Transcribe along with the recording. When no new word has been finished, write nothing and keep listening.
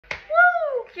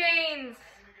Canes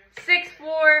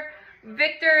 6-4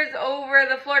 victors over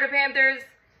the Florida Panthers.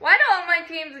 Why do all my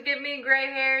teams give me gray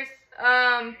hairs?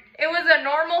 It was a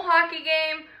normal hockey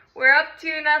game. We're up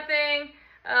 2-0,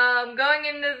 going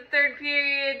into the third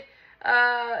period,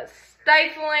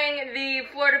 stifling the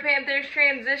Florida Panthers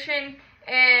transition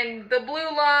and the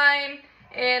blue line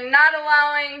and not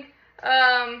allowing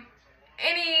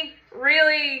any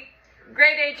really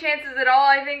grade A chances at all.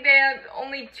 I think they had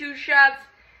only 2 shots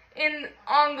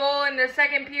on goal in the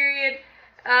second period,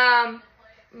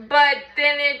 but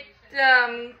then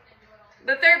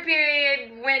the third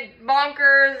period went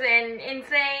bonkers and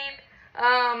insane,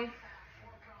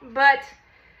 but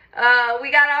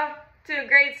we got off to a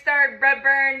great start. Brett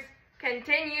Burns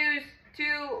continues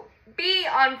to be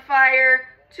on fire.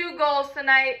 2 goals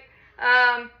tonight.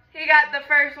 He got the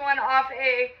first one off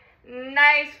a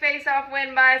nice face-off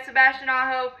win by Sebastian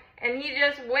Aho, and he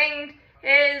just winged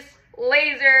his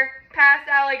laser past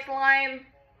Alex Lyon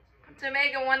to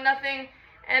make it 1-0.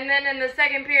 And then in the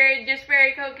second period,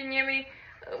 Jesperi Kotkaniemi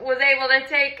was able to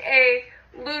take a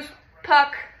loose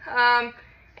puck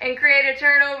and create a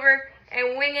turnover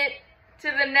and wing it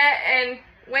to the net and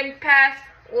went past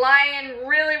Lyon.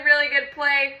 Really, really good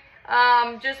play.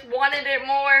 Just wanted it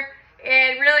more.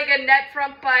 And really good net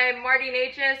front by Marty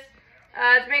Natchez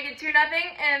to make it 2-0.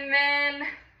 And then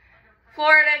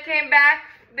Florida came back.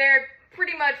 Their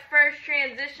pretty much first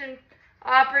transition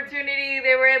opportunity.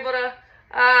 They were able to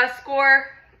score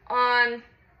on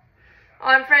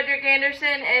Frederik Andersen.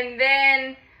 And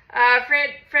then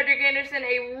Frederik Andersen,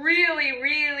 a really,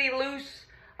 really loose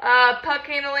puck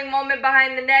handling moment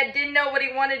behind the net. Didn't know what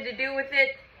he wanted to do with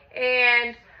it.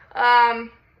 And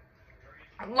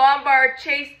Lombard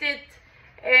chased it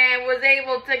and was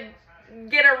able to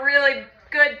get a really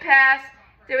good pass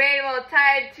to be able to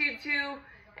tie it 2-2.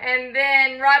 And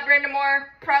then Rob Brindamore,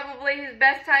 probably his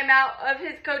best time out of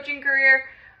his coaching career,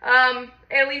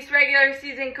 at least regular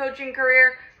season coaching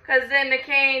career, because then the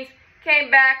Canes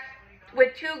came back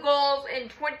with 2 goals in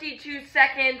 22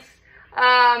 seconds.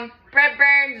 Brett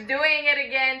Burns doing it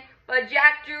again, but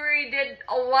Jack Drury did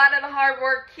a lot of the hard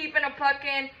work, keeping a puck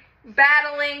in,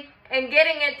 battling, and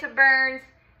getting it to Burns.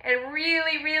 And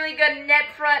really, really good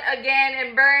net front again,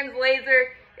 and Burns'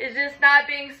 laser is just not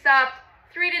being stopped.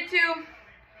 3-2,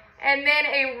 and then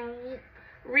a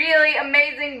really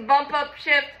amazing bump-up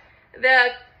shift.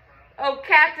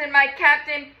 My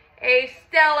captain, a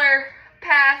stellar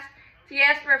pass to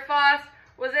Jesper Foss,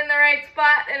 was in the right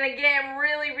spot, and again,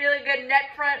 really, really good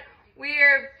net front.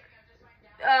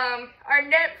 Our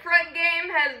net front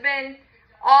game has been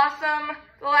awesome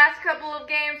the last couple of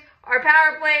games. Our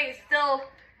power play is still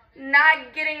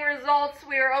not getting results.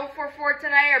 We were 0-for-4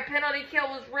 tonight. Our penalty kill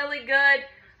was really good,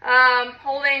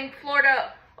 holding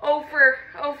Florida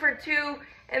 0-for-2,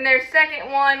 and their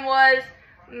second one was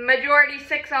majority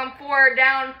 6-on-4,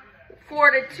 down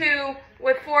 4-2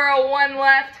 with 4:01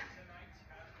 left.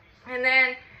 And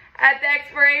then at the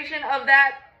expiration of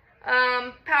that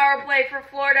power play for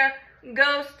Florida,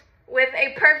 Ghost with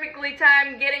a perfectly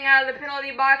timed getting out of the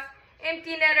penalty box,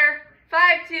 empty netter,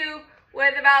 5-2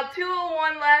 with about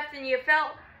 2:01 left, and you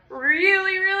felt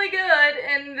really, really good.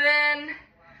 And then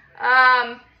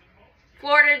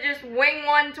Florida just winged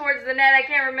one towards the net. I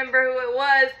can't remember who it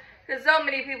was because so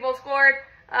many people scored.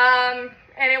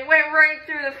 And it went right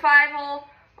through the 5-hole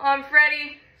on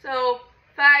Freddie, so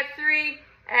 5-3.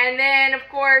 And then, of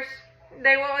course,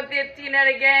 they went with the empty net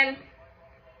again.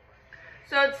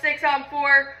 So it's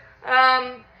 6-on-4.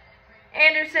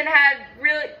 Anderson had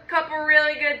a couple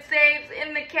really good saves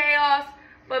in the chaos,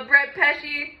 but Brett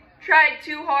Pesce tried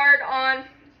too hard on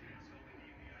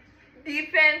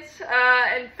defense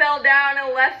and fell down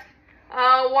and left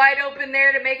wide open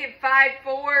there to make it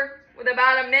 5-4 with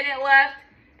about a minute left.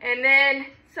 And then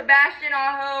Sebastian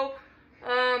Aho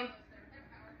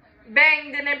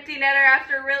banged an empty netter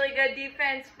after really good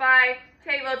defense by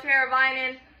Teuvo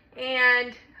Teravainen.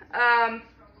 And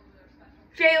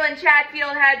Jalen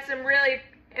Chatfield had some really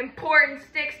important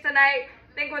sticks tonight.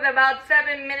 I think with about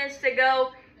 7 minutes to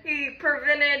go, he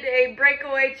prevented a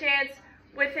breakaway chance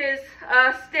with his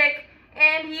stick,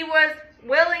 and he was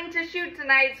willing to shoot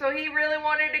tonight, so he really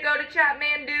wanted to go to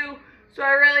Chatmandu. So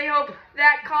I really hope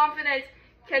that confidence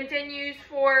continues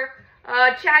for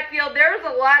Chatfield. There was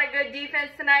a lot of good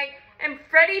defense tonight, and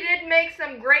Freddie did make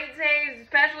some great saves,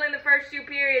 especially in the first 2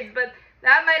 periods, but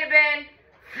that might have been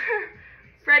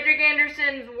Frederik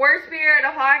Andersen's worst period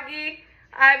of hockey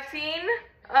I've seen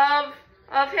of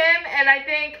him, and I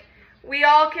think we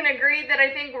all can agree that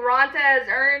I think Ronta has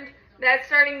earned that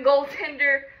starting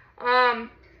goaltender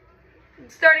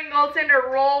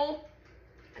role.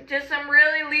 Just some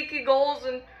really leaky goals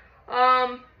and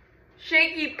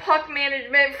shaky puck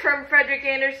management from Frederick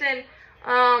Anderson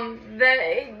that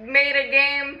made a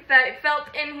game that felt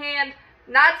in hand.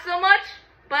 Not so much,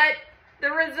 but the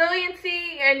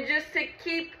resiliency and just to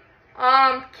keep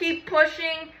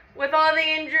pushing with all the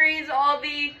injuries, all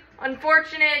the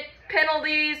unfortunate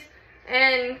penalties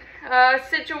and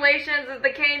situations that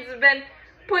the Canes have been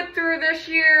put through this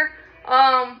year.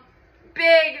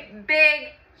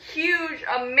 Big, huge,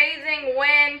 amazing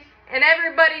win, and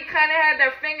everybody kind of had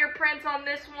their fingerprints on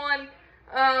this one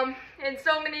in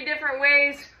so many different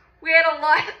ways. We had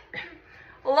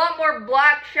a lot more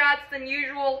block shots than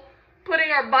usual,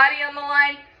 putting our body on the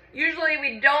line. Usually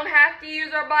we don't have to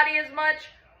use our body as much,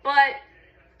 but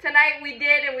tonight we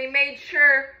did, and we made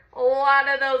sure a lot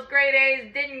of those grade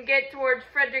A's didn't get towards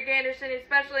Frederick Anderson,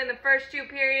 especially in the first two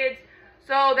periods.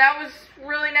 So that was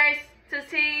really nice to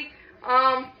see.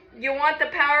 You want the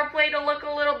power play to look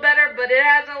a little better, but it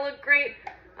hasn't looked great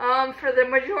for the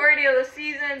majority of the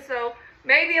season. So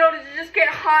maybe it'll just get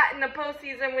hot in the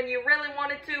postseason when you really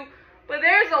want it to. But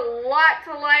there's a lot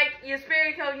to like.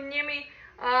 Jesperi Kotkaniemi,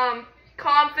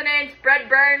 confidence. Brett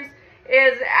Burns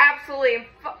is absolutely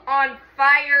on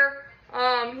fire.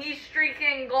 He's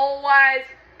streaking goal-wise.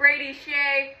 Brady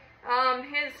Shea,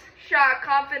 his shot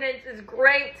confidence is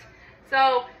great.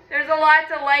 So there's a lot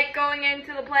to like going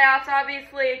into the playoffs.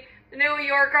 Obviously, the New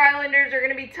York Islanders are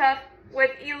going to be tough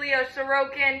with Ilya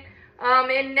Sorokin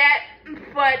in net.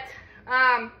 But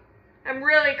I'm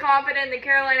really confident in the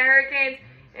Carolina Hurricanes.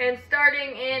 And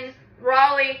starting in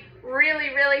Raleigh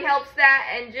really helps that.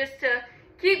 And just to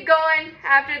keep going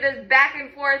after this back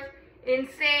and forth,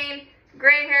 insane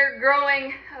gray hair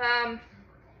growing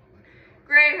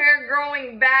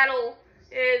battle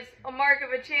is a mark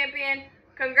of a champion.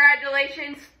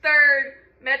 Congratulations, third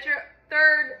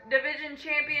Division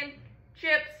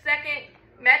Championship, second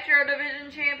Metro Division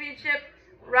Championship.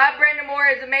 Rob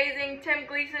Brandamore is amazing. Tim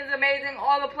Gleason is amazing.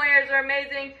 All the players are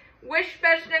amazing. Wish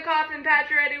Svechnikov and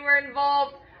Pacioretty were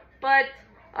involved, but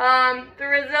the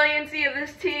resiliency of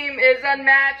this team is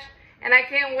unmatched, and I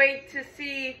can't wait to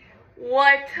see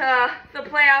what the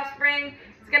playoffs bring.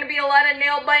 It's going to be a lot of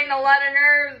nail-biting, a lot of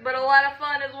nerves, but a lot of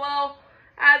fun as well.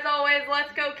 As always,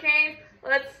 let's go Canes.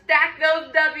 Let's stack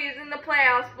those W's in the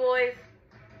playoffs, boys.